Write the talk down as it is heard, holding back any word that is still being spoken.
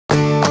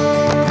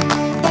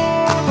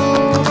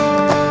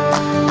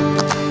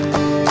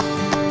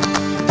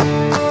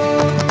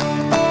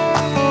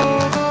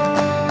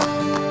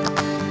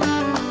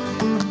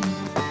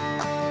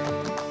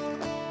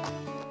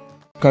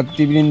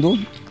শিক্ষার্থীবৃন্দ,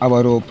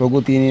 আবারও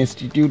প্রগতি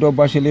institute of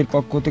বাসেলের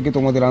পক্ষ থেকে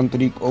তোমাদের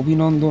আন্তরিক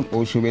অভিনন্দন ও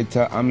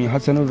শুভেচ্ছা। আমি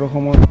হাসানুর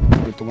রহমান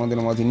তোমাদের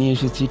মাঝে নিয়ে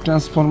এসেছি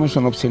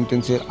ট্রান্সফরমেশন অফ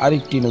সেন্টেন্সের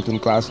আরেকটি নতুন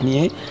ক্লাস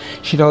নিয়ে।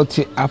 সেটা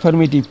হচ্ছে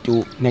অ্যাফার্মেটিভ টু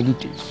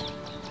নেগেটিভ।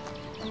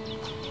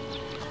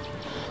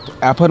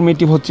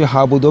 অ্যাফার্মেটিভ হচ্ছে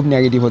হা বোধক,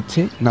 নেগেটিভ হচ্ছে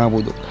না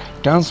বোধক।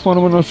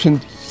 ট্রান্সফরমেশন অফ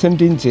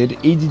সেন্টেন্সের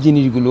এই যে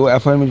জিনিসগুলো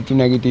affirmative two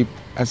negative,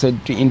 aside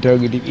two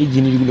interrogative, এই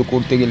জিনিসগুলো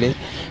করতে গেলে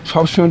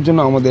সবসময়ের জন্য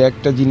আমাদের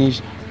একটা জিনিস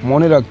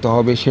মনে রাখতে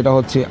হবে, সেটা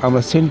হচ্ছে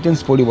আমরা সেন্টেন্স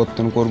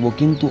পরিবর্তন করব,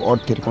 কিন্তু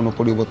অর্থের কোনো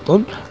পরিবর্তন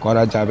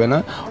করা যাবে না।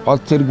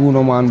 অর্থের গুণ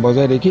ও মান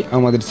বজায় রেখে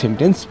আমাদের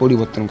সেন্টেন্স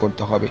পরিবর্তন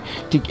করতে হবে।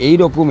 ঠিক এই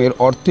রকমের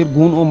অর্থের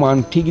গুণ ও মান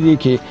ঠিক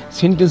রেখে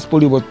সেন্টেন্স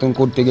পরিবর্তন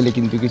করতে গেলে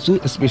কিন্তু কিছু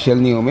স্পেশাল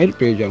নিয়মের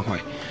প্রয়োজন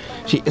হয়।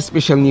 সেই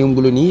স্পেশাল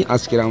নিয়মগুলো নিয়ে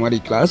আজকের আমার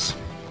এই ক্লাস।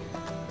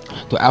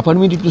 তো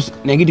অ্যাফার্মেটিভ টু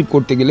নেগেটিভ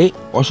করতে গেলে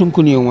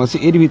অসংখ্য নিয়ম আছে,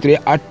 এর ভিতরে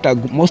 8টা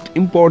মোস্ট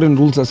ইম্পর্টেন্ট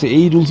রুলস আছে।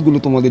 এই রুলসগুলো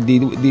তোমাদের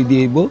দিয়ে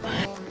দিব।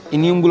 এই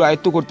নিয়মগুলো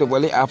আয়ত্ত করতে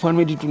পারলে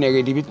অ্যাফার্মেটিভ টু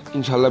নেগেটিভ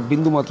ইনশাল্লাহ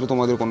বিন্দুমাত্র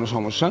তোমাদের কোনো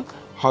সমস্যা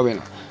হবে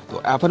না। তো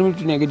অ্যাফার্মেটিভ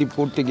টু নেগেটিভ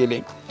করতে গেলে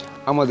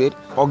আমাদের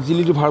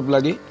অক্সিলিয়ারি ভার্ব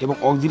লাগে, এবং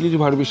অক্সিলিয়ারি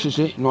ভার্বের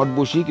শেষে নট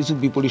বসিয়ে কিছু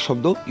বিপরীত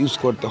শব্দ ইউজ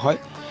করতে হয়।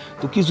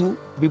 তো কিছু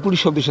বিপরীত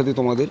শব্দের সাথে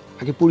তোমাদের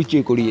আগে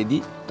পরিচয় করিয়ে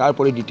দিই,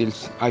 তারপরে ডিটেলস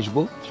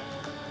আসবো।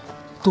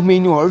 তো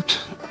মেইন ওয়ার্ড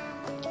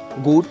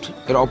গুড,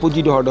 এর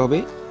অপোজিট ওয়ার্ড হবে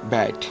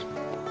ব্যাড।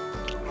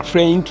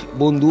 ফ্রেন্ড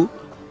বন্ধু,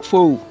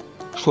 ফৌ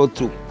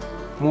শত্রু।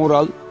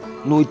 মোরাল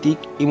নৈতিক,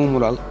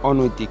 ইমোরাল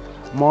অনৈতিক।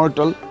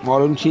 মর্টাল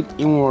মরণশীল,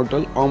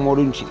 ইমর্টাল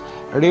অমরণশীল।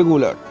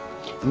 রেগুলার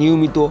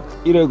নিয়মিত,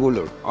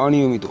 ইরেগুলার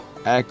অনিয়মিত।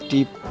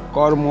 অ্যাক্টিভ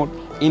কর্মঠ,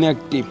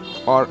 ইনঅ্যাক্টিভ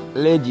অর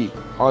লেজি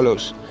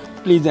অলস।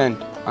 প্লিজেন্ট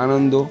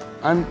আনন্দ,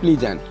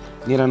 আনপ্লিজেন্ট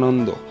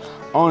নিরানন্দ।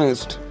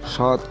 অনেস্ট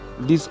সৎ,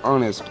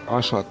 ডিসঅনেস্ট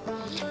অসৎ।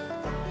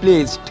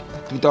 প্লেসড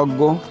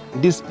কৃতজ্ঞ,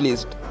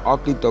 ডিসপ্লেসড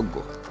অকৃতজ্ঞ।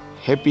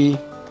 হ্যাপি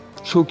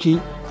সুখী,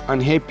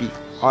 আনহ্যাপি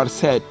অর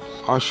স্যাড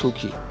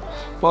অসুখী।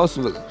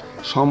 পসিবল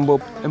সম্ভব,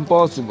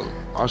 ইম্পসিবল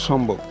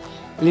অসম্ভব।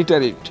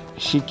 লিটারেট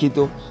শিক্ষিত,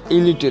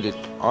 ইলিটারেট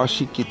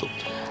অশিক্ষিত।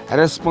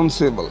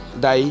 রেসপন্সিবল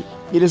দায়ী,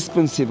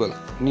 ইরেসপন্সিবল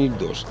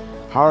নির্দোষ।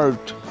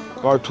 হার্ড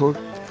কঠোর,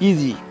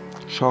 ইজি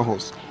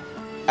সহজ।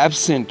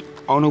 অ্যাবসেন্ট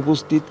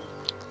অনুপস্থিত,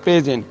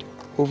 প্রেজেন্ট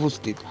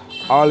উপস্থিত।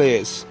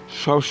 অলওয়েজ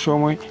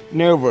সবসময়,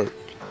 নেভার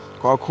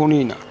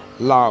কখনই না।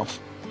 লাভ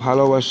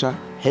ভালোবাসা,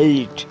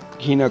 হেইট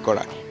ঘৃণা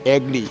করা।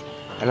 এগ্রি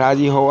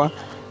রাজি হওয়া,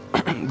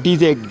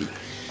 ডিসএগ্রি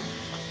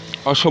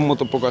অসম্মত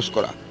প্রকাশ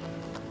করা।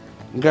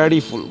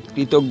 গ্র্যাটিফুল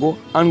কৃতজ্ঞ,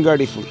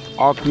 আনগ্র্যাটিফুল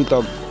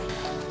অকৃতজ্ঞ।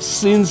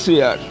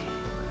 সিনসিয়ার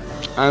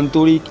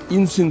আন্তরিক,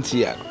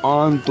 ইনসিনসিয়ার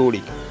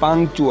অআন্তরিক।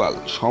 পাংচুয়াল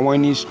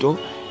সময়নিষ্ঠ,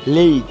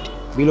 লেট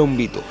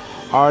বিলম্বিত।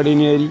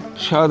 অর্ডিনারি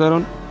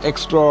সাধারণ,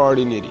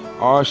 এক্সট্রাঅর্ডিনারি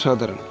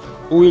অসাধারণ।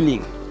 উইলিং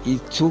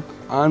ইচ্ছুক,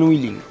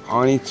 আনউইলিং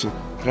অনিচ্ছুক।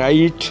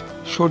 রাইট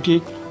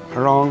সঠিক,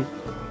 রং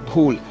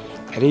ভুল।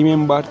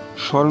 রিমেম্বার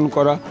স্মরণ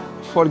করা,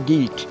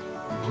 ফরগেট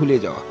ভুলে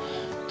যাওয়া।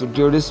 তো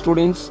ডিয়ার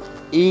স্টুডেন্টস,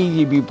 এই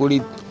যে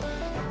বিপরীত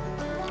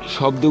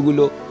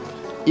শব্দগুলো,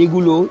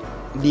 এগুলো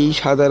দিয়েই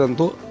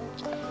সাধারণত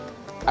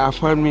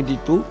অ্যাফার্মেটিভ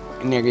টু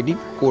নেগেটিভ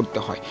করতে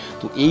হয়।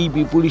 তো এই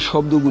বিপরীত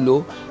শব্দগুলো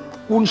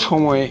কোন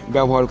সময়ে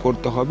ব্যবহার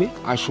করতে হবে,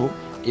 আসো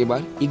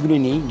এবার এগুলো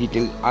নিয়েই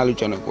ডিটেল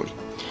আলোচনা করি।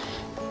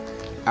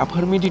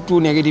 অ্যাফার্মেটিভ টু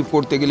নেগেটিভ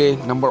করতে গেলে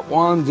নাম্বার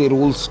 1 যে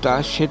রুলসটা,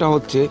 সেটা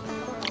হচ্ছে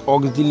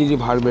অক্সিলিয়ারি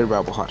ভার্বের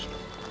ব্যবহার।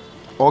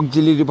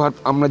 অক্সিলিয়ারি ভার্ব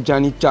আমরা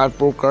জানি 4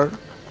 প্রকার: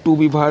 two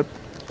be verb,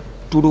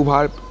 to do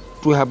verb,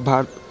 to have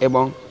verb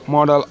এবং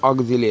মডাল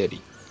অক্সিলিয়ারি।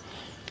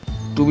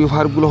 টু বি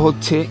ভার্বগুলো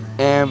হচ্ছে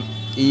M,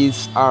 is,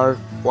 R,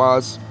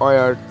 was,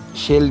 war,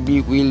 shall be,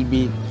 will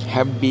be,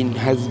 have been,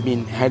 has been,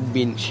 had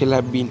been, shall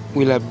have been,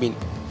 will have been.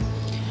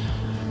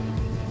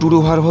 To do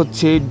verb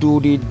হচ্ছে do,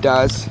 did,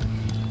 does.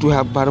 To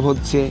have verb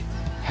হচ্ছে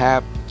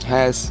have,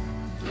 has,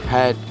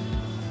 had.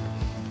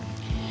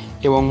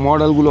 এবং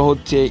মডেলগুলো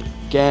হচ্ছে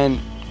can,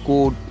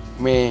 could,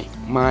 May,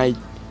 mite,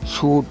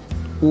 should,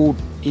 would,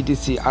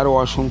 etc, আরও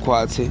অসংখ্য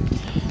আছে।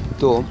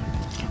 তো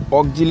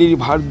auxiliary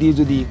verb দিয়ে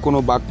যদি কোনো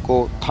বাক্য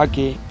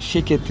থাকে,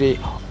 সেক্ষেত্রে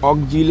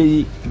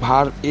অক্সিলিয়ারি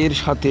ভার্ব এর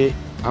সাথে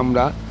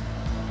আমরা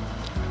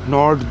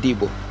নট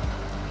দিব।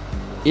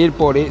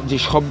 এরপরে যে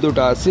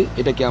শব্দটা আছে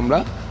এটাকে আমরা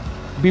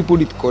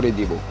বিপরীত করে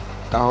দিব,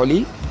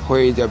 তাহলেই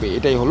হয়ে যাবে।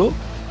 এটাই হলো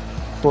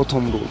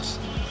প্রথম রুলস।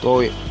 তো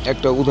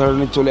একটা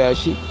উদাহরণে চলে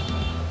আসি।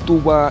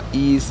 তুবা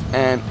ইজ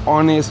অ্যান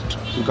অনেস্ট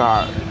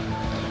গার্ল।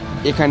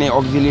 এখানে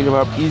অক্সিলিয়ারি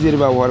ভার্ব ইজের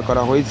ব্যবহার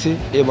করা হয়েছে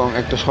এবং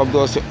একটা শব্দ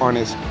আছে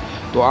অনেস্ট।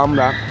 তো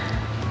আমরা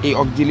এই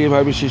অক্সিলিয়ারি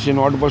ভার্বের শেষে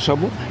নট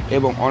বসাবো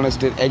এবং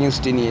অনেস্টের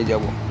এগেনস্টে নিয়ে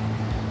যাব।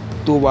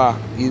 তুবা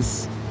is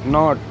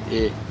not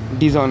a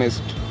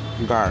dishonest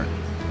girl.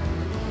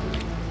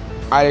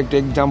 আর একটা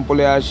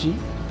এক্সাম্পলে আসি।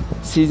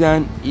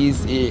 সিজান ইজ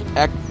এ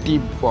অ্যাক্টিভ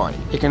বয়।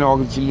 এখানে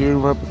অক্সিলিয়ারি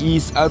ভার্ব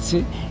ইজ আছে,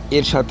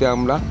 এর সাথে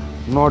আমরা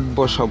নট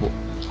বসাবো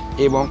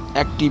এবং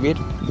অ্যাক্টিভের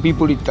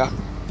বিপরীতটা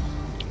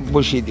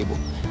বসিয়ে দেব।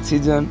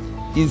 Sijan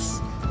is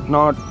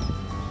not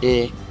a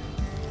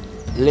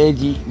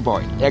lazy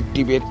boy.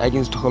 অ্যাক্টিভের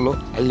against হলো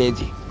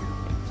লেজি।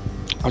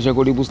 আশা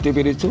করি বুঝতে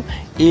পেরেছো।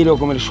 এই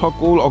রকমের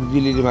সকল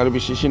অক্সিলিয়ারি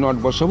ভার্বের শেষে নট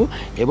বসাবো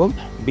এবং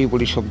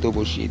বিপরীত শব্দ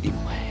বসিয়ে দিব।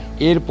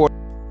 এরপর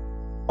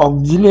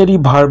অক্সিলিয়ারি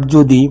ভার্ব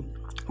যদি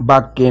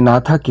বাক্যে না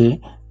থাকে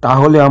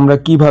তাহলে আমরা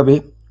কিভাবে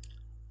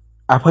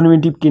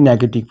অ্যাফার্মেটিভকে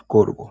নেগেটিভ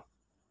করব।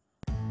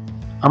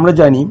 আমরা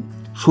জানি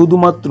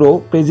শুধুমাত্র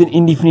প্রেজেন্ট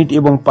ইনডিফিনিট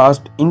এবং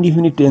পাস্ট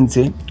ইনডিফিনিট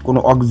টেন্সে কোনো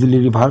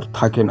অক্সিলিয়ারি ভার্ব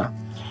থাকে না।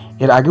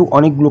 এর আগেও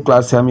অনেকগুলো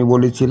ক্লাসে আমি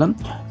বলেছিলাম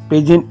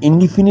প্রেজেন্ট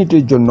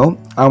ইনডিফিনিটের জন্য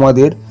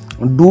আমাদের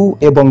ডু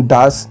এবং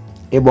ডাস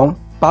এবং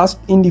পাস্ট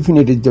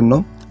ইনডিফিনিটের জন্য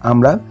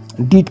আমরা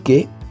ডিডকে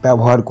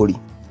ব্যবহার করি।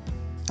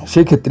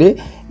 সেক্ষেত্রে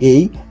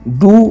এই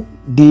ডু,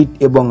 ডিড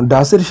এবং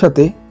ডাসের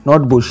সাথে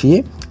নট বসিয়ে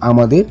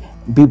আমাদের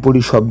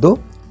বিপরীত শব্দ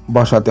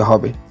বসাতে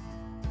হবে।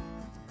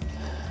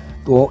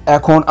 তো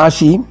এখন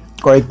আসি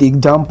কয়েকটি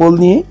এক্সাম্পল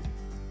নিয়ে।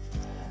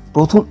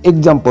 প্রথম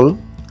এক্সাম্পল,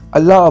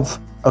 আই লাভ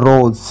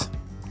রোজ।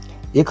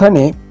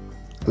 এখানে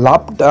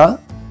লাভটা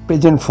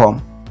প্রেজেন্ট ফর্ম,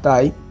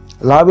 তাই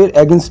লাভের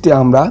অ্যাগেনস্টে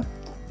আমরা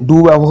ডু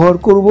ব্যবহার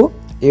করব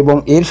এবং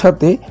এর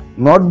সাথে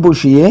নট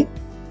বসিয়ে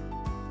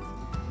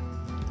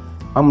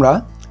আমরা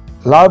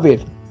লাভের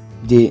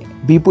যে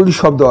বিপরীত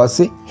শব্দ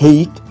আছে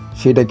হেইট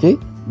সেটাকে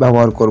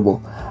ব্যবহার করব।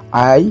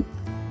 আই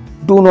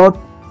ডু নট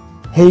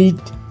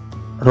হেইট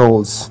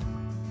রোজ।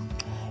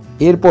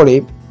 এরপরে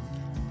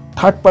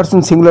থার্ড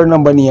পারসন সিঙ্গুলার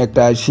নাম্বার নিয়ে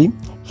একটা আসি,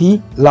 হি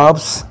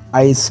লাভস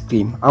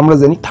আইসক্রিম। আমরা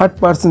জানি থার্ড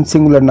পারসন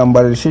সিঙ্গুলার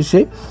নাম্বারের শেষে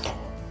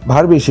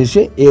ভার্বের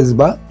শেষে এস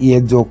বা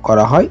ইয়ের যোগ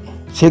করা হয়।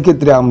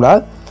 সেক্ষেত্রে আমরা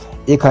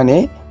এখানে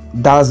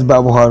ডাস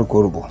ব্যবহার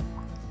করব।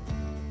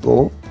 তো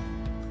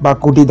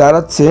বাক্যটি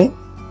দাঁড়াচ্ছে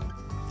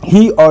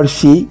he or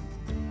she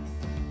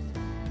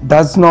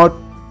does not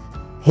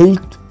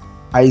hate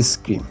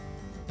ice cream.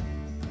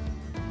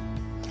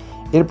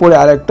 এরপরে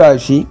আরেকটা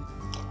আসি,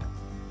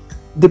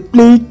 দে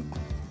প্লেড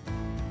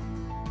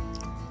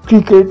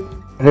ক্রিকেট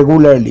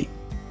রেগুলারলি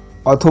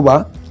অথবা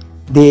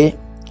দে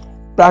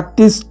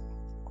প্র্যাকটিস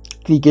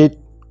ক্রিকেট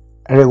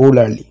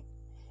রেগুলারলি।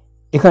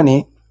 এখানে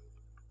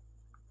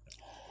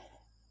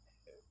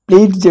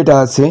প্লেড যেটা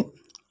আছে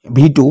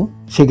V2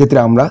 সেক্ষেত্রে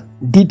আমরা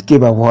ডিডকে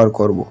ব্যবহার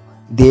করব।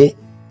 They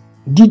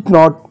did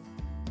not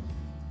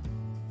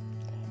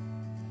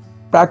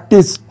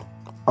practise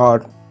or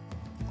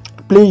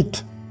played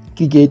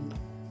cricket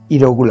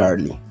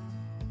irregularly.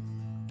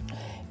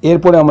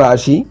 এরপরে আমরা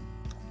আসি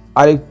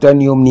আরেকটা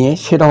নিয়ম নিয়ে,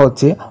 সেটা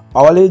হচ্ছে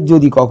অলওয়েজ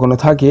যদি কখনো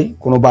থাকে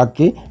কোনো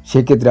বাক্যে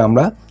সেক্ষেত্রে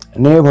আমরা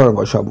নেভার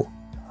বসাবো।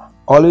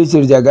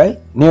 অলওয়েজের জায়গায়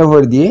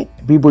নেভার দিয়ে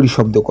বিপরীত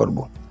শব্দ করব।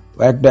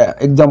 একটা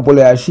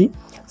এক্সাম্পলে আসি,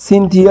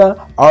 Cynthia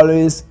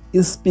always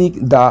speak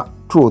the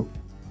truth.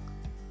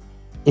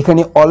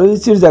 এখানে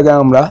অলওয়েজের জায়গায়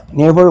আমরা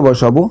নেভার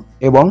বসাবো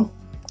এবং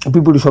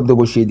বিপরীত শব্দ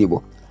বসিয়ে দিব।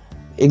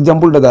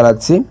 এক্সাম্পলটা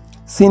দাঁড়াচ্ছে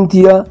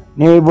সিনথিয়া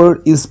নেভার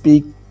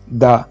স্পিক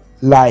দ্য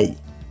লাই।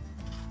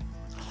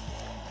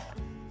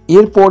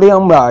 এরপরে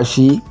আমরা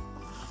আসি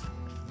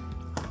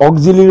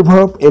অক্সিলিয়ারি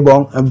ভার্ব এবং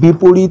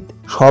বিপরীত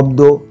শব্দ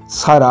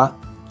ছাড়া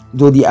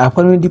যদি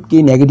অ্যাফার্মেটিভকে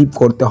নেগেটিভ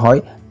করতে হয়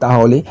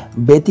তাহলে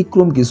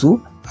ব্যতিক্রম কিছু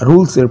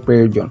রুলসের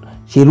প্রয়োজন।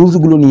 সেই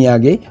রুলসগুলো নিয়ে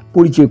আগে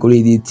পরিচয়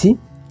করিয়ে দিচ্ছি।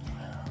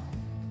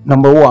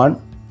 নাম্বার 1,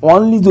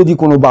 অনলি যদি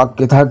কোনো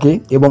বাক্যে থাকে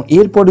এবং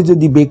এরপরে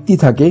যদি ব্যক্তি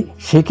থাকে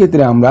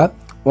সেক্ষেত্রে আমরা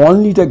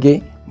অনলিটাকে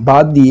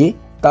বাদ দিয়ে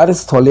তার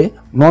স্থলে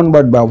নন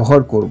বাট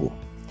ব্যবহার করব।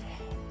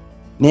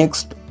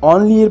 নেক্সট,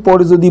 অনলি এর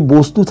পরে যদি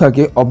বস্তু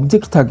থাকে,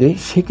 অবজেক্ট থাকে,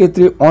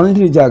 সেক্ষেত্রে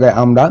অনলির জায়গায়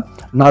আমরা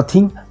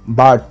নাথিং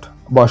বাট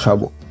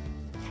বসাবো।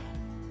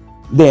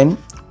 দেন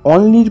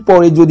অনলির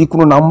পরে যদি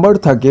কোনো নাম্বার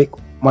থাকে,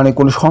 মানে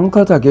কোনো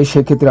সংখ্যা থাকে,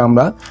 সেক্ষেত্রে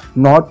আমরা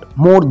নট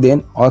মোর দেন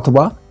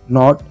অথবা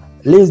নট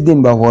লেস দেন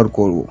ব্যবহার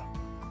করব।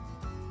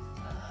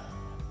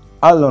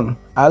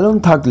 অ্যালোন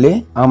থাকলে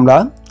আমরা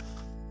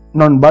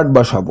নন বাট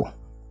বসাবো।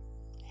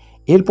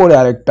 এরপরে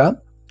আরেকটা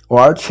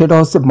ওয়ার্ড, সেটা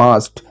হচ্ছে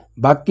মাস্ট।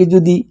 বাক্যে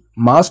যদি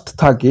মাস্ট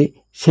থাকে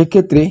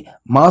সেক্ষেত্রে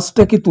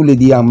মাস্টটাকে তুলে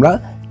দিয়ে আমরা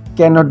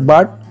ক্যানট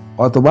বাট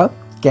অথবা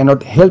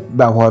ক্যানট হেল্প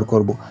ব্যবহার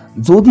করব।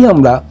 যদি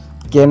আমরা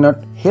ক্যানট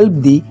হেল্প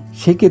দিই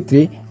সেক্ষেত্রে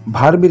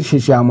ভার্বের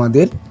শেষে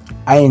আমাদের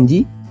আইএনজি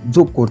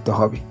যোগ করতে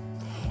হবে।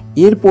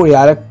 এরপরে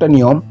আরেকটা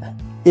নিয়ম,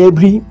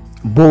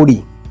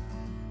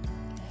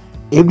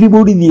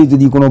 এভরিবডি দিয়ে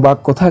যদি কোনো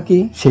বাক্য থাকে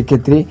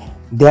সেক্ষেত্রে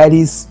there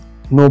is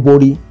no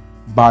body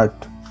but,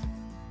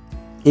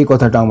 এই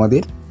কথাটা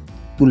আমাদের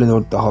তুলে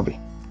ধরতে হবে।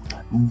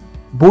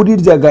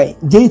 বডির জায়গায়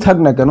যেই থাক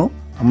না কেন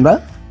আমরা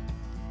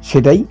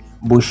সেটাই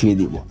বসিয়ে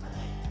দিব।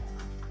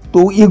 তো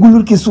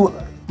এগুলোর কিছু,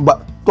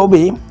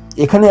 তবে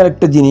এখানে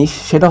আরেকটা জিনিস,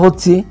 সেটা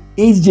হচ্ছে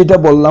এই যেটা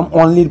বললাম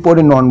অনলির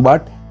পরে নন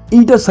বাট,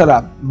 এইটা ছাড়া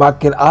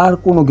বাক্যের আর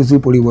কোনো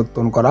কিছুই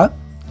পরিবর্তন করা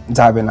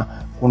যাবে না,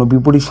 কোনো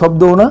বিপরীত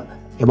শব্দও না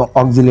এবং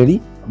অক্সিলিয়ারি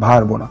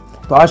ভার্বও না।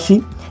 তো আসি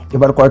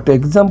এবার কয়েকটা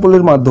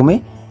এক্সাম্পলের মাধ্যমে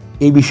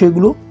এই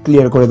বিষয়গুলো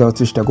ক্লিয়ার করে দেওয়ার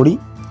চেষ্টা করি।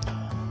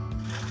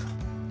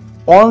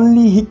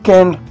 Only he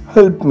can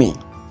help me.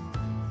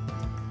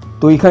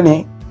 তো এখানে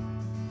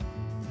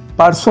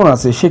পার্সন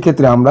আছে,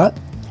 সেক্ষেত্রে আমরা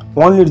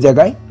অনলির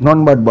জায়গায় নন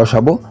বাট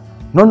বসাবো,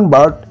 নন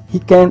but he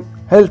can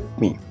help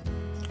me.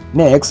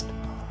 Next,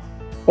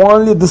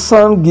 only the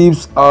sun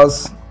gives us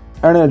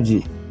energy.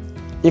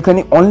 এখানে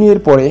অনলি এর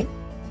পরে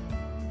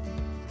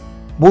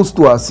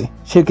বস্তু আছে,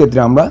 সেক্ষেত্রে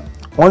আমরা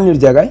অনলির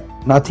জায়গায়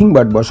নাথিং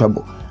বাট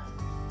বসাবো।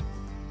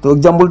 তো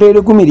এক্সাম্পলটা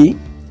এরকমেরই,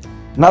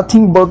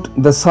 nothing but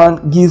the sun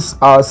gives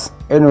us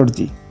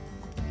energy.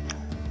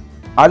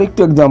 আরেকটু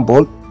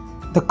example,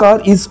 the car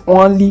is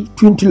only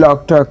 20 lakh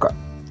টাকা।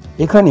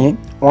 এখানে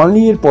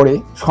অনলি এর পরে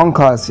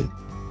সংখ্যা আছে,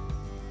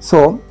 সো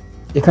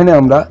এখানে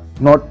আমরা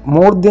নট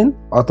মোর দেন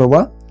অথবা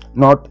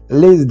নট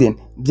লেস দেন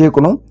যে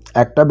কোনো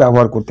একটা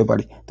ব্যবহার করতে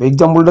পারি। তো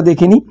এক্সাম্পলটা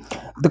দেখে নিই,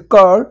 the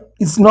car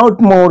is not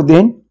more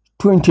দেন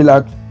 20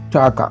 লাখ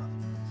টাকা।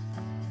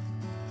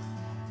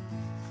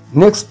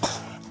 নেক্সট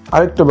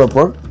আরেকটা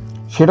ব্যাপার,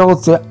 সেটা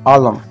হচ্ছে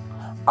আলম।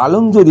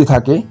 আলম যদি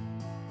থাকে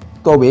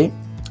তবে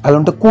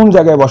অ্যালনটা কোন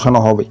জায়গায় বসানো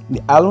হবে?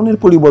 অ্যালনের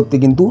পরিবর্তে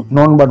কিন্তু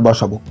নন বাট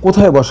বসাবো।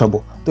 কোথায় বসাবো?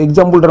 তো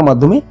এক্সাম্পলটার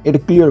মাধ্যমে এটা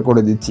ক্লিয়ার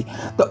করে দিচ্ছি।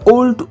 দ্য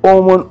ওল্ড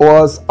ওম্যান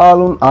ওয়াজ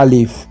আলন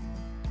আলিফ।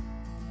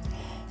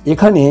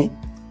 এখানে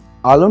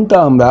আলনটা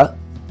আমরা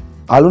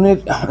আলনের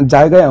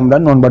জায়গায় আমরা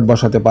নন বাট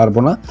বসাতে পারবো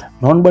না।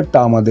 নন বাটটা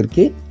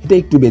আমাদেরকে, এটা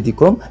একটু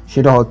ব্যতিক্রম,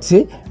 সেটা হচ্ছে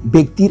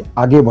ব্যক্তির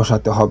আগে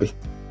বসাতে হবে।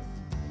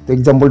 তো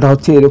এক্সাম্পলটা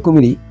হচ্ছে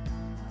এরকমেরই,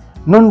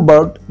 নন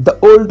but the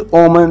old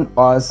woman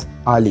was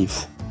আলিফ।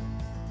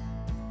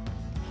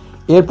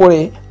 এরপরে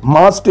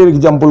মাস্টের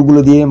এক্সাম্পলগুলো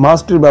দিয়ে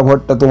মাস্টের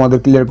ব্যবহারটা তোমাদের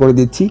ক্লিয়ার করে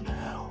দিচ্ছি।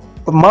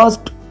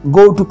 Must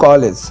go to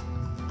college.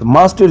 তো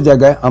মাস্টের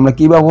জায়গায় আমরা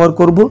কি ব্যবহার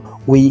করব?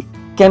 We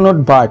cannot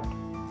but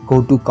go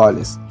to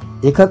college.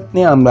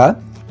 এখানে আমরা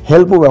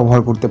হেল্পও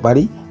ব্যবহার করতে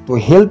পারি। তো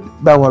হেল্প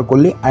ব্যবহার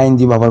করলে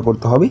আইএনজি ব্যবহার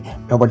করতে হবে।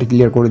 ব্যাপারটি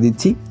ক্লিয়ার করে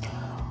দিচ্ছি,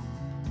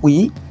 we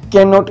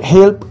cannot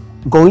help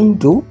going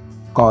to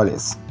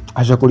college.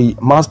 আশা করি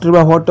মাস্টের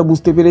ব্যবহারটা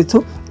বুঝতে পেরেছো।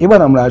 এবার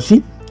আমরা আসি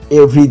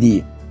এভরি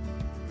দিয়ে।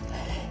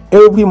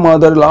 Every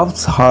mother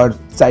loves her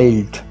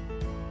child.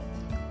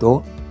 তো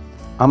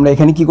আমরা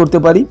এখানে কি করতে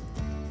পারি?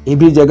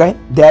 এভরি জায়গায়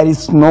দেয়ার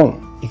ইজ নো,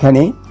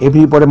 এখানে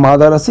এভরি পরে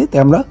মাদার আছে, তাই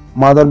আমরা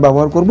মাদার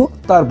ব্যবহার করব,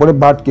 তারপরে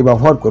বাটকে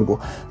ব্যবহার করব।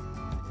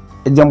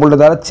 এক্সাম্পলটা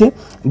দাঁড়াচ্ছে,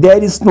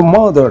 there is no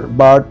mother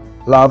but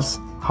loves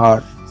her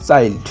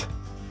child.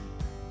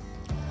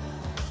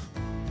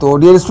 তো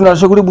ডিয়ার স্টুডেন্ট,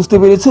 আশা করি বুঝতে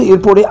পেরেছো।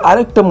 এরপরে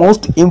আরেকটা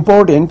মোস্ট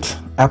ইম্পর্টেন্ট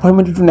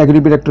অ্যাফার্মেটিভ টু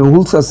নেগেটিভের একটা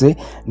রুলস আছে,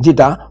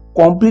 যেটা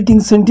কমপ্লিটিং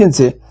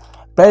সেন্টেন্সে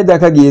প্রায়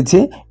দেখা গিয়েছে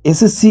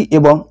এসএসসি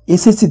এবং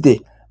এসএসসিতে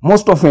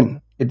মোস্ট অফেন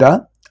এটা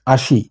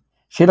আসি।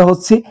 সেটা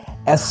হচ্ছে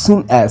as soon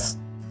as.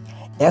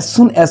 As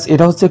soon as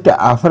এটা হচ্ছে একটা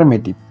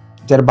অ্যাফার্মেটিভ,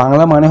 যার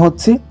বাংলা মানে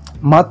হচ্ছে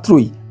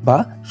মাত্রই বা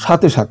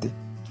সাথে সাথে।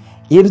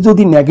 এর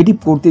যদি নেগেটিভ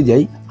করতে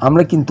যাই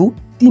আমরা কিন্তু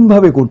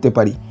তিনভাবে করতে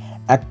পারি।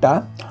 একটা,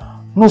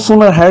 নো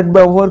সোনার হ্যাড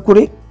ব্যবহার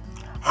করে,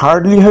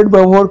 হার্ডলি হ্যাড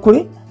ব্যবহার করে,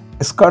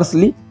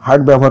 স্কার্সলি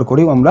হার্ড ব্যবহার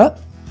করেও আমরা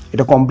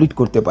এটা কমপ্লিট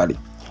করতে পারি।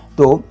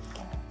 তো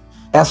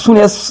অ্যাজ সুন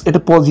অ্যাজ এটা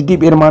পজিটিভ,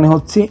 এর মানে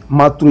হচ্ছে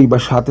মাত্রই বা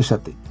সাথে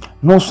সাথে।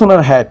 নো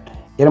সোনার হ্যাড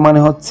এর মানে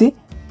হচ্ছে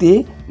তে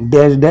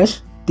ড্যাশ ড্যাশ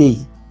তেই,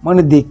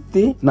 মানে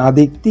দেখতে না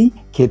দেখতেই,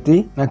 খেতে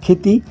না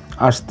খেতেই,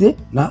 আসতে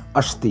না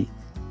আসতেই,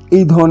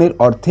 এই ধরনের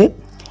অর্থে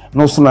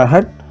no sooner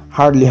had,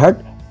 hardly had,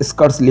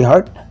 scarcely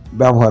had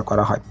ব্যবহার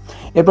করা হয়।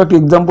 এরপর একটা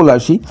এক্সাম্পল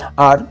আসি,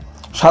 আর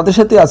সাথে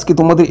সাথে আজকে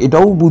তোমাদের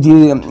এটাও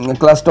বুঝিয়ে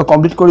ক্লাসটা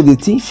কমপ্লিট করে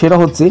দিচ্ছি। সেটা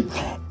হচ্ছে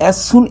অ্যাজ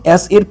সুন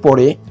অ্যাজ এর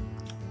পরে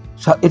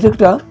এটা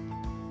একটা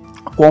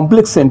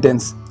কমপ্লেক্স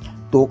সেন্টেন্স।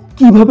 তো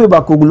কিভাবে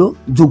বাক্যগুলো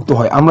যুক্ত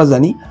হয়? আমরা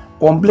জানি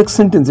কমপ্লেক্স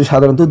সেন্টেন্সে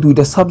সাধারণত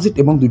দুইটা সাবজেক্ট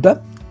এবং দুইটা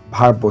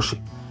ভার্ব বসে।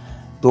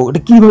 তো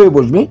এটা কিভাবে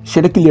বসবে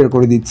সেটা ক্লিয়ার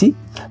করে দিচ্ছি।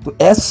 তো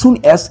অ্যাজ সুন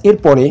অ্যাজ এর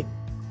পরে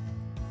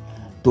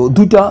তো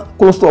দুইটা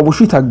ক্লজ তো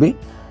অবশ্যই থাকবে।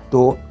 তো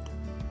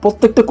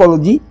প্রত্যেকটা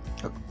কলজই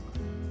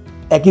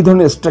একই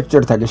ধরনের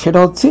স্ট্রাকচার থাকে, সেটা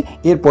হচ্ছে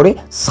এরপরে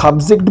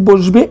সাবজেক্ট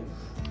বসবে,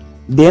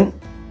 দেন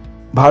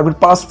ভার্বের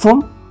পাস্ট ফর্ম,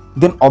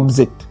 দেন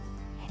অবজেক্ট।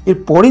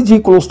 এরপরে যে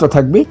ক্লজটা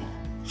থাকবে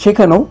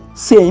সেখানেও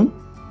সেম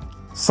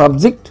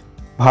সাবজেক্ট,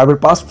 ভার্বের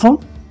পাস্ট ফর্ম,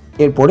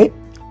 এরপরে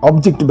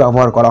অবজেক্ট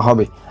ব্যবহার করা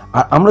হবে।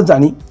 আর আমরা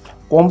জানি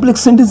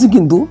কমপ্লেক্স সেন্টেন্সে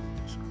কিন্তু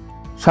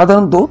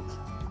সাধারণত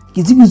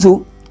কিছু কিছু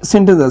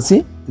সেন্টেন্স আছে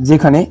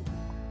যেখানে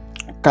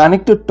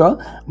কানেক্টরটা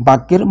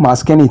বাক্যের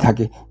মাঝখানেই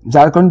থাকে,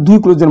 যার কারণে দুই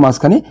ক্লোজের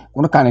মাঝখানে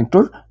কোনো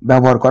কানেক্টর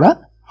ব্যবহার করা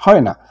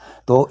হয় না।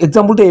 তো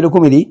এক্সাম্পলটা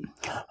এরকমেরই,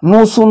 no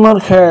sooner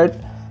had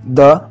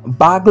the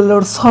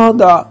বাগলার saw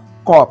the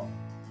কপ।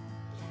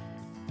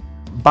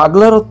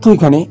 বাগলার অর্থ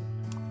এখানে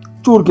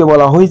চোরকে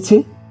বলা হয়েছে,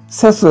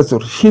 শেষরা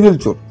চোর, শিডিল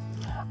চোর।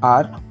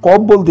 আর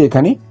কপ বলতে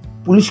এখানে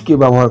পুলিশকে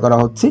ব্যবহার করা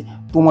হচ্ছে।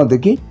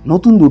 তোমাদেরকে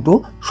নতুন দুটো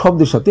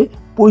শব্দের সাথে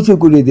পরিচয়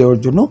করিয়ে দেওয়ার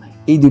জন্য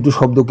এই দুটো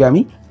শব্দকে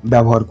আমি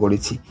ব্যবহার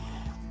করেছি।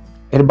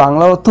 এর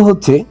বাংলা অর্থ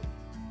হচ্ছে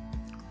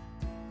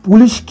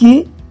পুলিশকে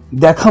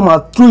দেখা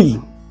মাত্রই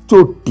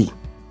চোরটি,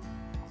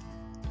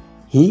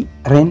 হি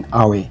রেন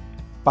আওয়ে,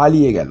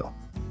 পালিয়ে গেল।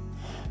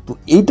 তো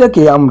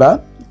এইটাকে আমরা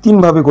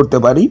তিনভাবে করতে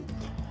পারি।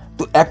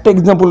 তো একটা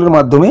এক্সাম্পলের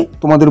মাধ্যমে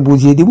তোমাদের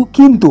বুঝিয়ে দিব।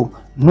 কিন্তু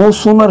no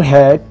sooner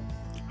had,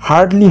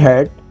 hardly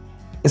had,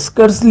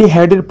 scarcely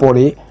হ্যাডের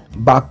পরে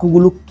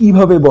বাক্যগুলো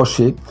কিভাবে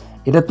বসে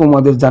এটা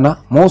তোমাদের জানা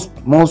মোস্ট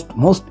মোস্ট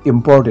মোস্ট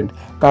ইম্পর্টেন্ট।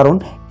 কারণ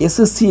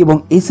এসএসসি এবং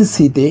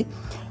এসএসসিতে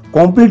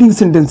কমপ্লিটিং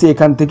সেন্টেন্সে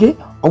এখান থেকে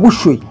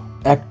অবশ্যই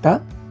একটা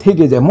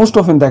থেকে যায়। মোস্ট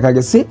অফেন দেখা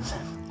গেছে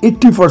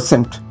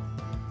 80%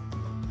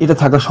 এটা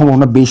থাকার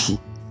সম্ভাবনা বেশি।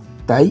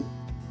 তাই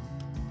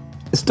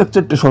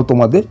স্ট্রাকচারটা সহ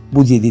তোমাদের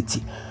বুঝিয়ে দিচ্ছি।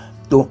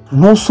 তো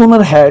no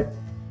sooner had,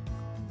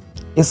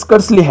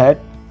 scarcely had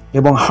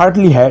এবং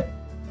হার্ডলি হ্যাড,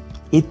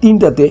 এই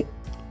তিনটাতে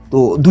তো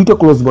দুইটা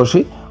ক্লোজ বসে।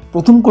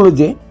 প্রথম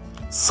ক্লোজে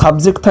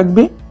সাবজেক্ট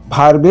থাকবে,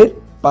 ভার্বের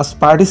পাস্ট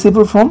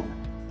পার্টিসিপল ফর্ম,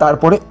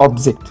 তারপরে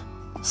অবজেক্ট।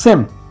 সেম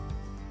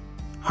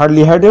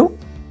হার্ডলি হ্যাডেও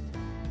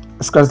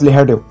স্কার্সলি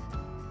হ্যাডেও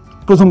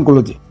প্রথম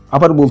ক্লোজে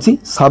আবার বলছি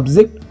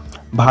সাবজেক্ট,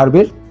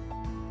 ভার্বের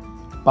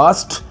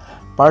পাস্ট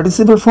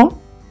পার্টিসিপল ফর্ম,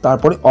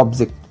 তারপরে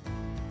অবজেক্ট।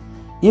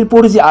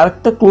 এরপরে যে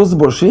আরেকটা ক্লোজ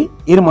বসে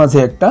এর মাঝে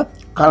একটা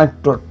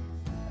কানেক্টর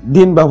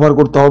দেন ব্যবহার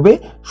করতে হবে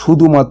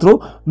শুধুমাত্র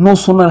নো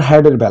সোনার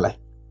হ্যাডের বেলায়।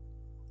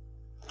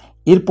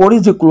 এরপরে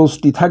যে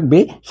ক্লোজটি থাকবে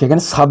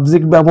সেখানে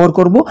সাবজেক্ট ব্যবহার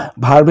করব,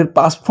 ভার্বের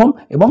পাস্ট ফর্ম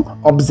এবং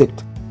অবজেক্ট।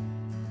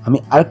 আমি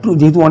আরেকটু,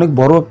 যেহেতু অনেক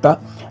বড় একটা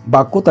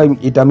বাক্য তাই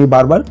এটা আমি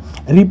বারবার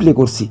রিপ্লে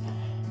করছি।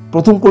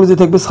 প্রথম ক্লোজে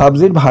থাকবে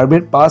সাবজেক্ট,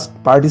 ভার্বের পাস্ট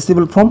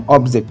পার্টিসিপল ফর্ম,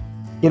 অবজেক্ট।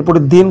 এরপরে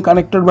দেন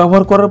কানেক্টর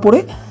ব্যবহার করার পরে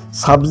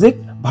সাবজেক্ট,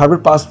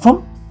 ভার্বের পাস্ট ফর্ম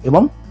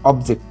এবং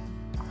অবজেক্ট।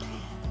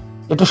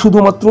 এটা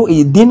শুধুমাত্র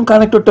এই দেন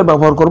কানেক্টরটা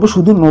ব্যবহার করবো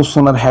শুধু নো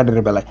সোনার হ্যাডের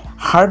বেলায়।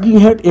 হার্ডলি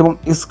হ্যাড এবং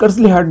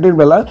স্কার্সলি হ্যাডের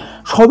বেলায়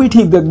সবই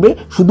ঠিক দেখবে,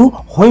 শুধু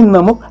হোয়েন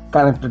নামক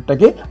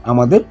কানেক্টরটাকে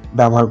আমাদের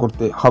ব্যবহার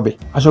করতে হবে।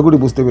 আশা করি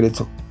বুঝতে পেরেছ।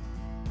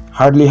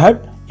 হার্ডলি হ্যাড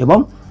এবং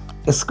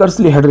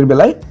স্কার্সলি হ্যাডের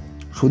বেলায়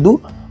শুধু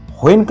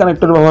হোয়েন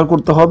কানেক্টর ব্যবহার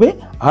করতে হবে,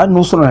 আর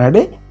নো সোনার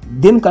হ্যাডে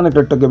দেন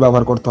কানেক্টরটাকে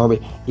ব্যবহার করতে হবে।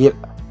 এর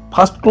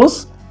ফার্স্ট ক্লোজ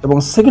এবং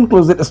সেকেন্ড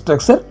ক্লোজের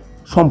স্ট্রাকচার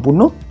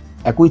সম্পূর্ণ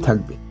একই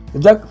থাকবে।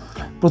 যাক,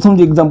 প্রথম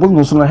যে এক্সাম্পল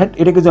নো সোনার হ্যাড,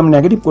 এটাকে যদি আমি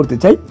নেগেটিভ করতে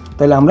চাই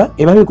তাহলে আমরা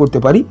এভাবে করতে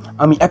পারি।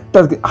 আমি একটা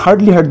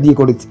হার্ডলি হ্যাড দিয়ে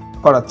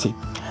করাচ্ছি।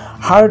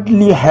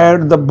 Hardly had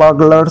the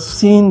বাগলার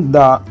seen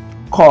the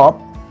COP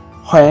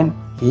when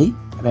he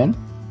ran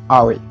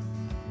আওয়ে।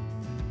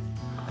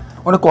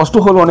 অনেক কষ্ট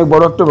হলো, অনেক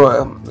বড় একটা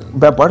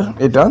ব্যাপার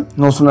এটা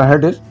নো সোনার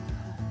হ্যাডের।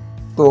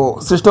 তো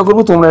চেষ্টা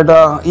করবো তোমরা এটা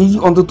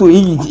অন্তত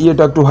এই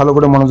ইয়েটা একটু ভালো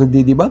করে মনোযোগ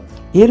দিয়ে দিবা।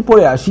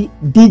 এরপরে আসি,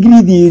 ডিগ্রি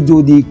দিয়ে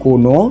যদি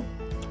কোনো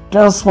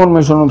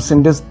transformation of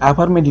sentence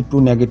affirmative two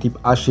negative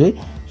আসে,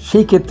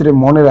 সেই ক্ষেত্রে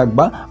মনে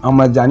রাখবা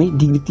আমরা জানি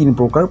ডিগ্রি 3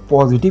 প্রকার: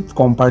 পজিটিভ,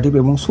 কম্পারেটিভ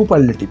এবং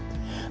সুপারলেটিভ।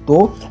 তো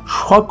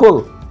সকল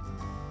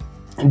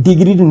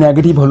ডিগ্রির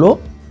নেগেটিভ হলো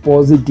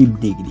পজিটিভ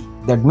ডিগ্রি।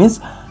 দ্যাট মিনস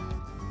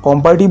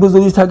কম্পারেটিভও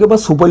যদি থাকে বা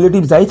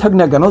সুপারলেটিভ যাই থাক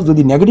না কেন,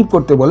 যদি নেগেটিভ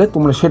করতে বলে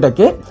তোমরা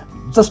সেটাকে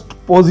জাস্ট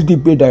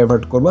পজিটিভে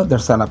ডাইভার্ট করবা,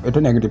 দ্যাটস এনাফ, এটা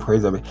নেগেটিভ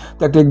হয়ে যাবে।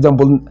 তো একটা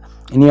এক্সাম্পল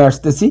নিয়ে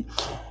আসতেছি।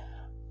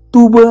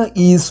 Tuba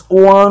is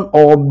one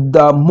of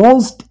the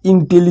most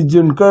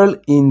intelligent girl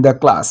in the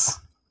class.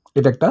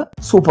 এটা একটা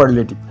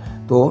সুপারলেটিভ।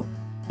 তো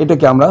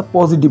এটাকে আমরা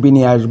পজিটিভে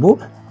নিয়ে আসবো।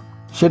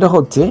 সেটা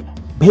হচ্ছে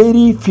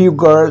very few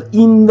girl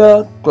in the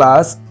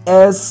class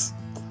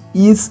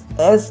is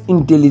as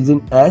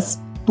intelligent as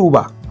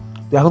Tuba.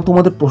 এখন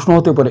তোমাদের প্রশ্ন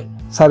হতে পারে,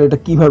 স্যার এটা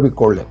কিভাবে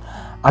করলেন?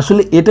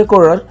 আসলে এটা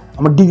করার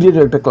আমার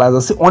ডিগ্রির একটা ক্লাস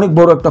আছে, অনেক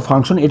বড় একটা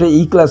ফাংশন। এটা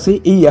এই ক্লাসে,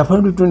 এই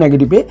অ্যাফার্মেটিভ টু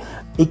নেগেটিভে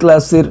এই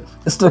ক্লাসের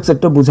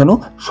স্ট্রাকচারটা বোঝানো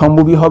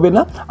সম্ভবই হবে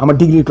না। আমার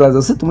ডিগ্রির ক্লাস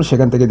আছে, তুমি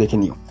সেখান থেকে দেখে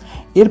নিও।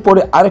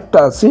 এরপরে আরেকটা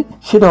আছে,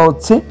 সেটা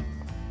হচ্ছে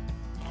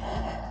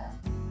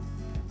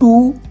টু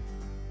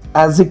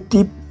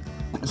অ্যাডজেক্টিভ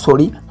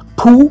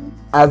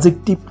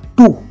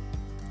টু।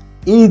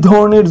 এই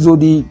ধরনের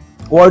যদি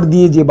ওয়ার্ড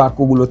দিয়ে যে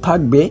বাক্যগুলো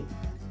থাকবে,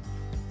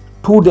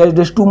 টু ড্যাশ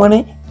ড্যাশ টু মানে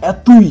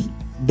এতই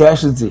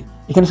ড্যাশ যে,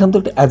 এখানে সাধারণত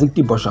একটা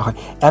অ্যাডজেক্টিভ বসা হয়।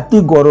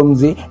 এতই গরম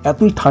যে,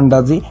 এতই ঠান্ডা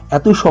যে,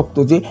 এতই শক্ত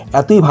যে,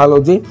 এতই ভালো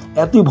যে,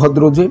 এতই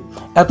ভদ্র যে,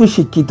 এতই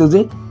শিক্ষিত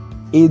যে,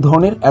 এই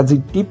ধরনের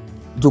অ্যাডজেক্টিভ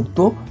যুক্ত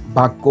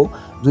বাক্য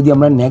যদি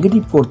আমরা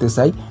নেগেটিভ করতে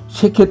চাই,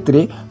 সেক্ষেত্রে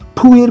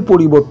টু এর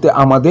পরিবর্তে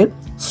আমাদের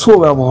সো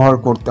ব্যবহার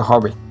করতে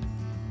হবে।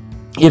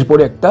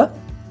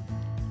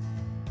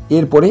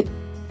 এরপরে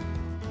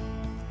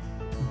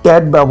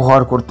দ্যাট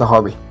ব্যবহার করতে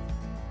হবে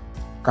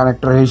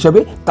কানেক্টর হিসেবে।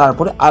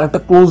 তারপরে আর একটা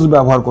ক্লোজ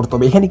ব্যবহার করতে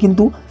হবে। এখানে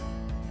কিন্তু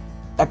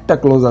একটা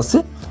ক্লোজ আছে,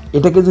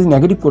 এটাকে যদি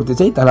নেগেটিভ করতে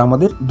চাই তাহলে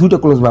আমাদের দুইটা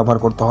ক্লোজ ব্যবহার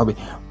করতে হবে।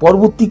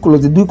 পরবর্তী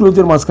ক্লোজে, দুই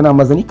ক্লোজের মাঝখানে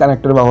আমরা জানি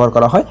কানেক্টর ব্যবহার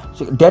করা হয়,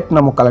 সে ড্যাট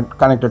নামক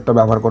কানেক্টরটা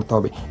ব্যবহার করতে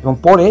হবে এবং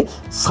পরে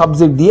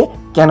সাবজেক্ট দিয়ে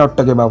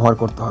ক্যানটটাকে ব্যবহার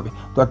করতে হবে।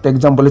 তো একটা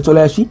এক্সাম্পলে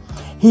চলে আসি।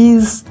 He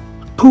is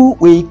two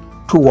week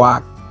to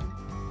walk.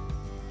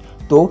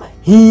 তো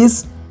হি ইজ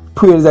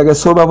টু এর জায়গায়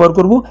সো ব্যবহার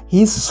করব। He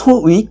is so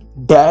weak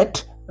that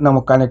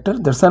নামক কানেক্টর,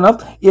 দ্যাটস এনাফ।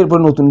 এরপর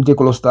নতুন যে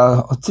ক্লোজটা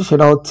হচ্ছে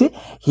সেটা হচ্ছে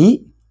হি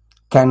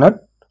ক্যানট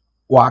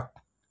ওয়াক।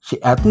 সে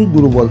এতই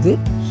দুর্বল যে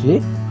সে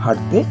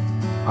হাঁটতে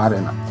পারে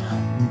না।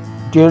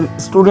 ডিয়ার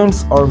স্টুডেন্টস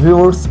অর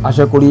ভিউয়ার্স,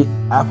 আশা করি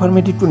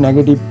অ্যাফার্মেটিভ টু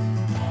নেগেটিভ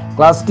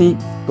ক্লাসটি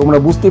তোমরা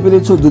বুঝতে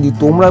পেরেছো। যদি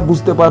তোমরা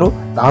বুঝতে পারো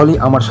তাহলেই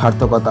আমার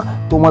সার্থকতা।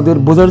 তোমাদের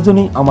বোঝার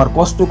জন্যই আমার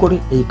কষ্ট করে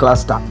এই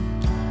ক্লাসটা।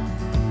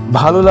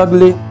 ভালো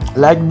লাগলে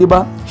লাইক দিবা,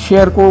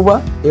 শেয়ার করবা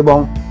এবং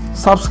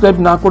সাবস্ক্রাইব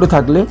না করে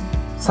থাকলে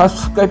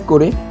সাবস্ক্রাইব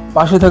করে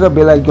পাশে থাকা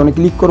বেল আইকনে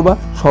ক্লিক করবা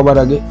সবার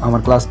আগে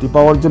আমার ক্লাসটি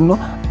পাওয়ার জন্য।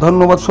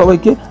 ধন্যবাদ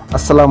সবাইকে।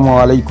 আসসালামু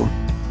আলাইকুম।